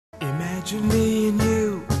Imagine me and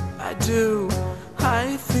you, I do.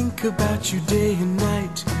 I think about you day and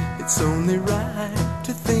night. It's only right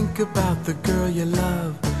to think about the girl you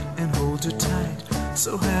love and hold her tight.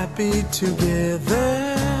 So happy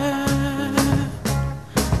together.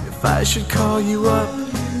 If I should call you up,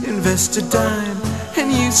 invest a dime,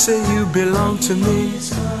 and you say you belong to me,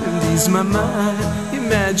 and ease my mind.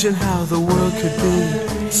 Imagine how the world could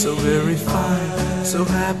be so very fine, so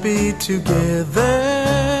happy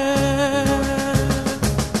together.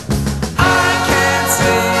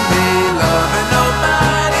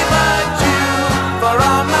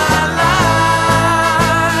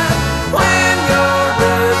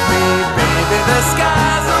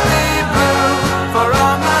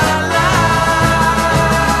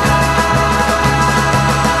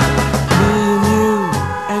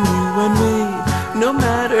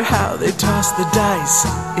 How they tossed the dice,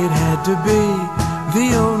 it had to be.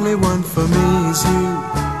 The only one for me is you,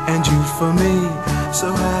 and you for me.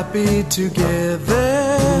 So happy together,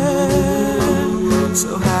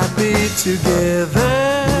 so happy together.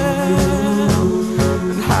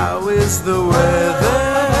 And how is the weather?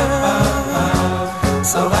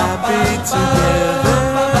 So happy together.